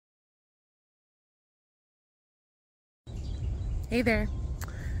Hey there,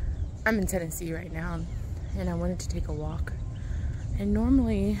 I'm in Tennessee right now and I wanted to take a walk. And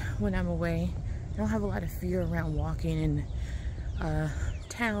normally when I'm away, I don't have a lot of fear around walking in a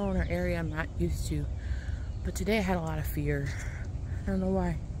town or area I'm not used to. But today I had a lot of fear. I don't know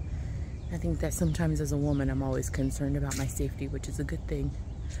why. I think that sometimes as a woman I'm always concerned about my safety, which is a good thing.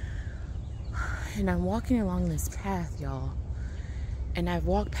 And I'm walking along this path, y'all, and I've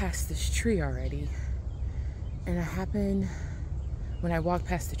walked past this tree already. And when I walked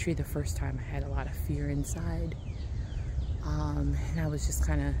past the tree the first time, I had a lot of fear inside. And I was just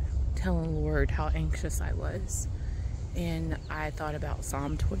kind of telling the Lord how anxious I was. And I thought about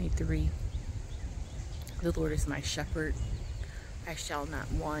Psalm 23. The Lord is my shepherd, I shall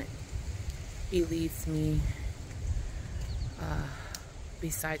not want. He leads me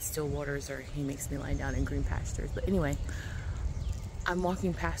beside still waters, or he makes me lie down in green pastures. But anyway, I'm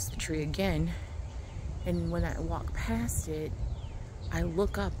walking past the tree again, and when I walk past it, I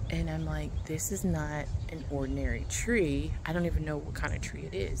look up and I'm like, this is not an ordinary tree. I don't even know what kind of tree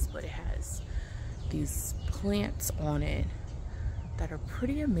it is, but it has these plants on it that are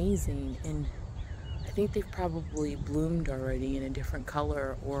pretty amazing. And I think they've probably bloomed already in a different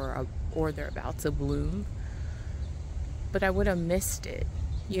color, or they're about to bloom. But I would have missed it,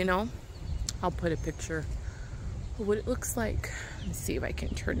 you know? I'll put a picture of what it looks like. Let's see if I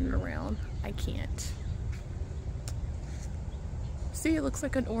can turn it around. I can't. See, it looks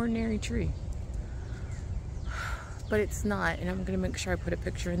like an ordinary tree. But it's not, and I'm gonna make sure I put a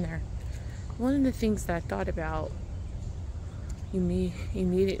picture in there. One of the things that I thought about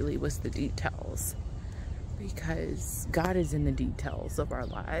immediately was the details. Because God is in the details of our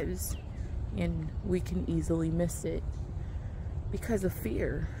lives, and we can easily miss it because of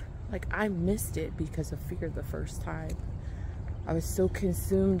fear. Like, I missed it because of fear the first time. I was so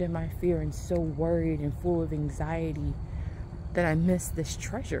consumed in my fear and so worried and full of anxiety that I missed this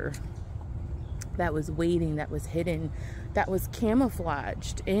treasure that was waiting, that was hidden, that was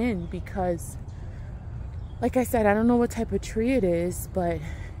camouflaged in. Because, like I said, I don't know what type of tree it is, but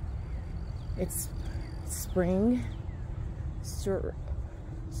it's spring, still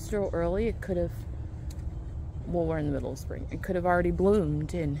early. It could have, well, we're in the middle of spring. It could have already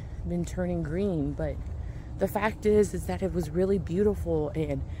bloomed and been turning green, but the fact is that it was really beautiful,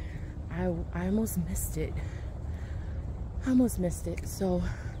 and I almost missed it. I almost missed it. So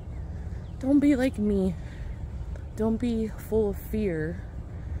don't be like me. Don't be full of fear,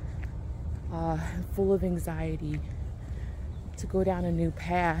 full of anxiety to go down a new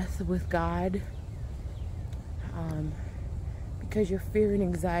path with God. Because your fear and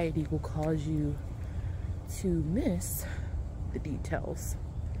anxiety will cause you to miss the details.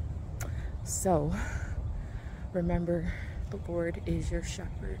 So remember, the Lord is your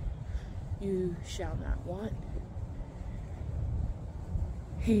shepherd. You shall not want.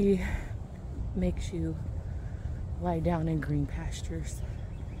 He makes you lie down in green pastures.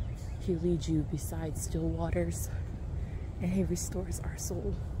 He leads you beside still waters, and he restores our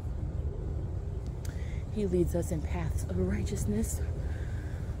soul. He leads us in paths of righteousness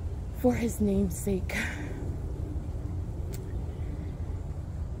for his name's sake.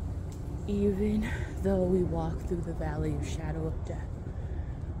 Even though we walk through the valley of shadow of death,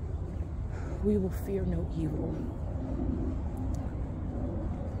 we will fear no evil,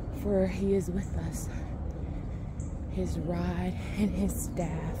 for he is with us. His rod and his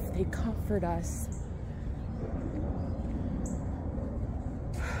staff, they comfort us.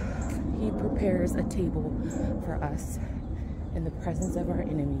 He prepares a table for us in the presence of our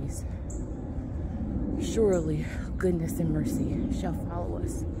enemies. Surely goodness and mercy shall follow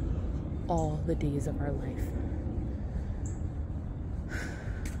us all the days of our life.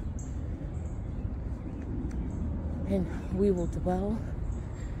 And we will dwell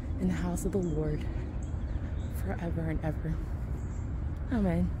in the house of the Lord forever and ever.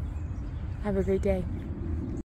 Amen. Have a great day.